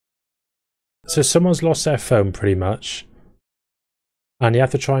So someone's lost their phone pretty much. And you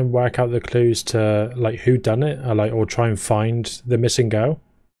have to try and work out the clues to like who done it, or try and find the missing girl.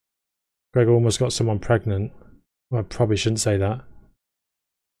 Greg almost got someone pregnant. Well, I probably shouldn't say that.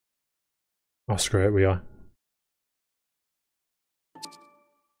 Oh, screw it, we are.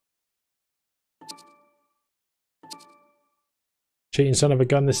 Cheating son of a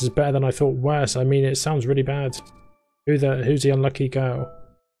gun, this is better than I thought. Worse, I mean, it sounds really bad. Who's the unlucky girl?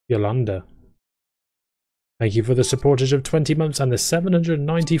 Yolanda. Thank you for the supportage of 20 months and the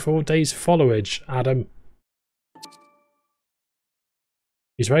 794 days followage, Adam.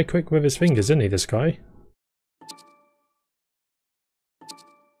 He's very quick with his fingers, isn't he, this guy?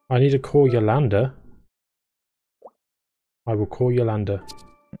 I need to call Yolanda. I will call Yolanda.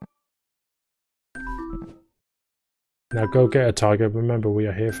 Now go get her, Tiger. Remember, we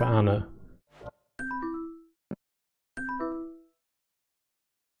are here for Anna.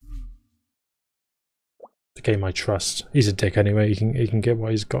 To gain my trust. He's a dick anyway. He can get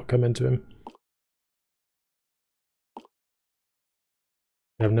what he's got coming to him.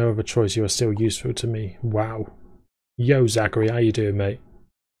 I have no other choice. You are still useful to me. Wow. Yo, Zachary, how you doing, mate?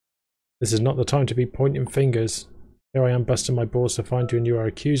 This is not the time to be pointing fingers. Here I am busting my balls to find you and you are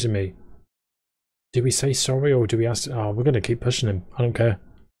accusing me. Do we say sorry or do we ask? Oh, we're going to keep pushing him. I don't care.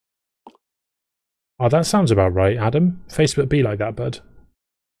 Oh, that sounds about right, Adam. Facebook be like that, bud.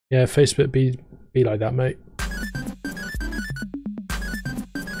 Yeah, Facebook be like that, mate.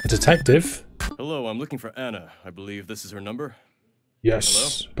 A detective? Hello, I'm looking for Anna. I believe this is her number.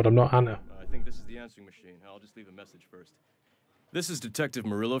 Yes, hello? But I'm not Anna. I think this is the answering machine. I'll just leave a message first. This is Detective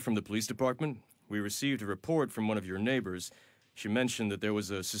Murillo from the police department. We received a report from one of your neighbors. She mentioned that there was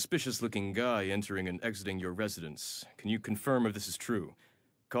a suspicious-looking guy entering and exiting your residence. Can you confirm if this is true?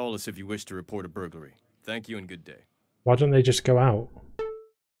 Call us if you wish to report a burglary. Thank you and good day. Why don't they just go out?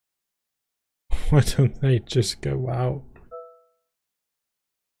 Why don't they just go out?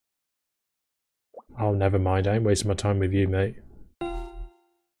 Oh, never mind. I ain't wasting my time with you, mate.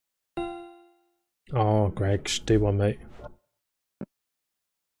 Oh, Greg, do one, mate.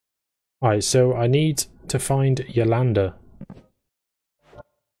 Alright, so I need to find Yolanda.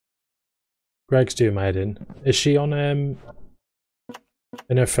 Greg's doing my head in. Is she on in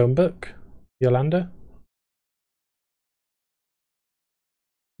her phone book? Yolanda?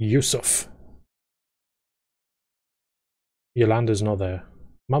 Yusuf. Yolanda's not there.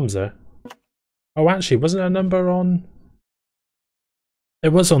 Mum's there. Oh, actually, wasn't her number on?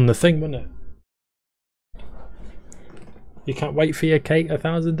 It was on the thing, wasn't it? You can't wait for your cake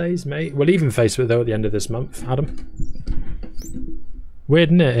 1,000 days, mate. We'll even Facebook though at the end of this month, Adam. Weird,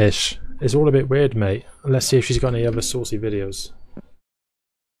 isn't it, Ish? It's all a bit weird, mate. Let's see if she's got any other saucy videos.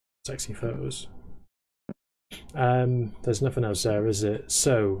 Sexy photos. There's nothing else there, is it?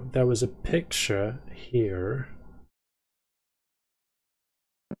 So, there was a picture here.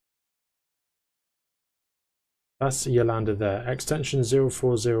 That's Yolanda there. Extension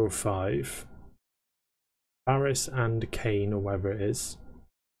 0405. Paris and Kane, or whatever it is.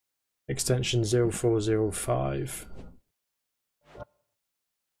 Extension 0405.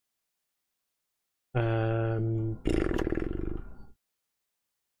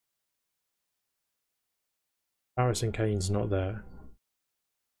 Paris and Kane's not there.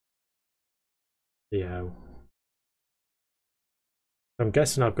 Yeah. I'm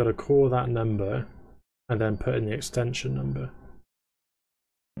guessing I've got to call that number and then put in the extension number.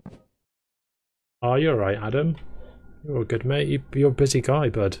 Oh, you're right, Adam. You're good, mate. You're a busy guy,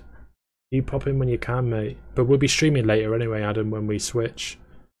 bud. You pop in when you can, mate. But we'll be streaming later anyway, Adam, when we switch.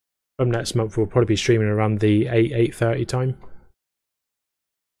 From next month, we'll probably be streaming around the 8:30 time.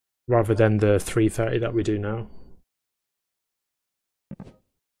 Rather than the 3:30 that we do now.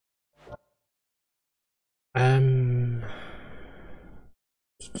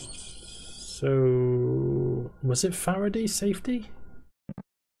 So... was it Faraday safety?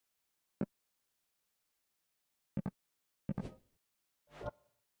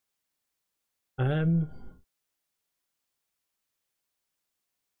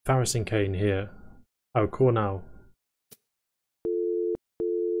 Faris and Kane here. Oh, call now.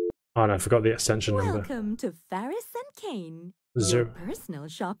 Oh no, I forgot the extension number. Welcome to Faris and Kane, your personal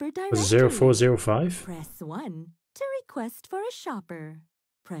shopper directory. Was it 0405? Press 1 to request for a shopper.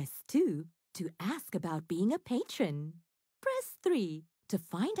 Press 2 to ask about being a patron. Press 3 to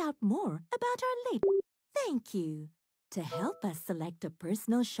find out more about our late. Thank you. To help us select a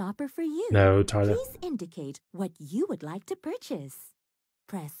personal shopper for you, no, Tyler. Please indicate what you would like to purchase.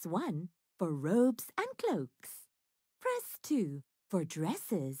 Press 1 for robes and cloaks. Press 2 for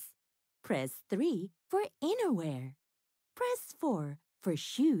dresses. Press 3 for innerwear. Press 4 for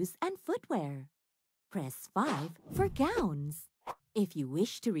shoes and footwear. Press 5 for gowns. If you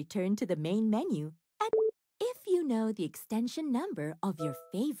wish to return to the main menu, if you know the extension number of your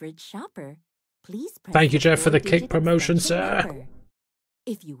favorite shopper, please press Thank you, Jeff, for the 4-digit kick promotion, extension sir. number.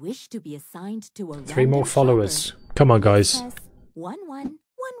 If you wish to be assigned to a 3 more random followers. shopper, Come on, please guys. press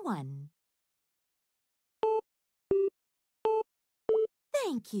 1111.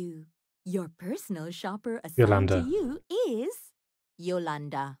 Thank you. Your personal shopper assigned Yolanda. to you is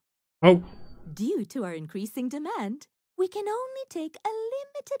Yolanda. Oh, Due to our increasing demand, we can only take a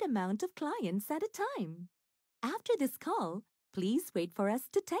limited amount of clients at a time. After this call, please wait for us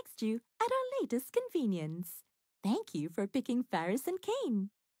to text you at our latest convenience. Thank you for picking Faris and Kane.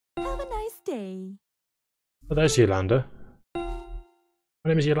 Have a nice day. well, there's Yolanda. My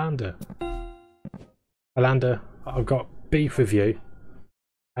name is Yolanda. Yolanda, I've got beef with you.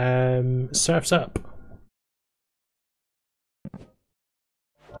 Surf's up.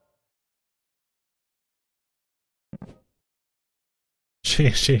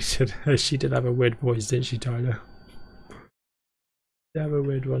 She said she did have a weird voice, didn't she, Tyler? You have a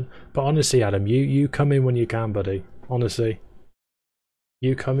weird one. But honestly, Adam, you come in when you can, buddy. Honestly.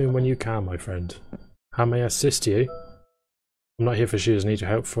 You come in when you can, my friend. How may I assist you? I'm not here for shoes. I need your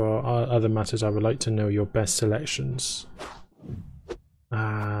help for other matters. I would like to know your best selections.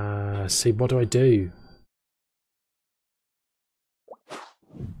 See, what do I do?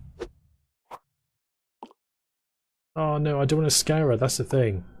 Oh no, I don't want to scare her, that's the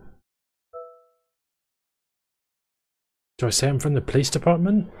thing. Do I say I'm from the police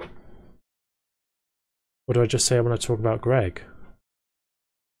department? Or do I just say I want to talk about Greg?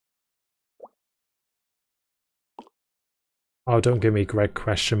 Oh, don't give me Greg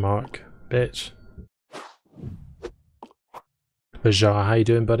question mark, bitch. Fajar, how you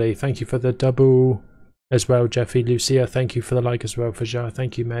doing, buddy? Thank you for the double as well, Jeffy. Lucia, thank you for the like as well, Fajar.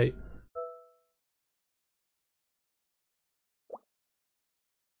 Thank you, mate.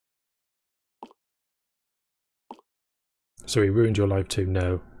 So he ruined your life too?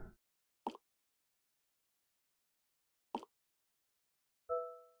 No.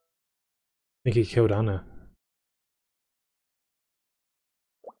 I think he killed Anna.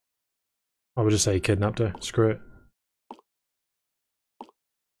 I would just say he kidnapped her. Screw it.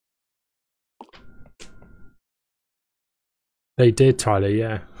 They did, Tyler,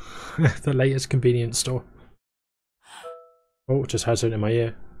 yeah. The latest convenience store. Oh, just had something in my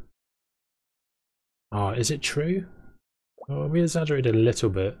ear. Oh, is it true? Oh, we exaggerated a little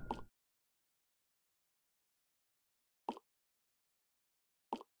bit.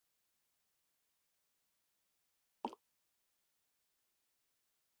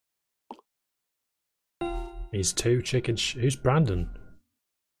 He's 2 chicken. Who's Brandon?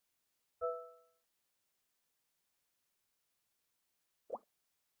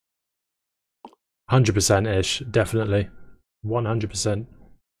 %, ish, definitely. 100%.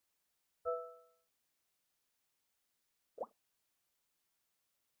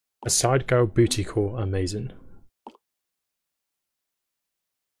 A side girl booty call, amazing.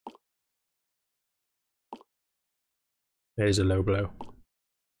 There's a low blow.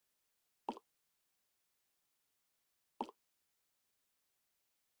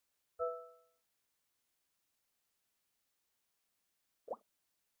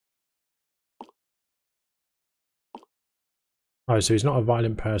 Oh, so he's not a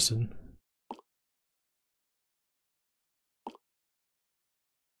violent person.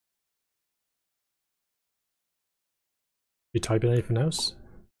 You typing anything else?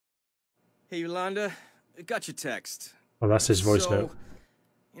 Hey, Yolanda, I got your text. Oh, that's his voice note.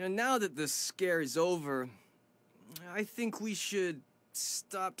 You know, now that the scare is over, I think we should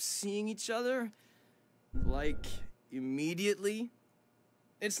stop seeing each other. Like, immediately.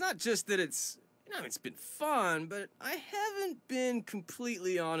 It's not just that it's been fun, but I haven't been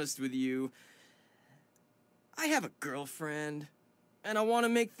completely honest with you. I have a girlfriend, and I want to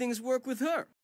make things work with her.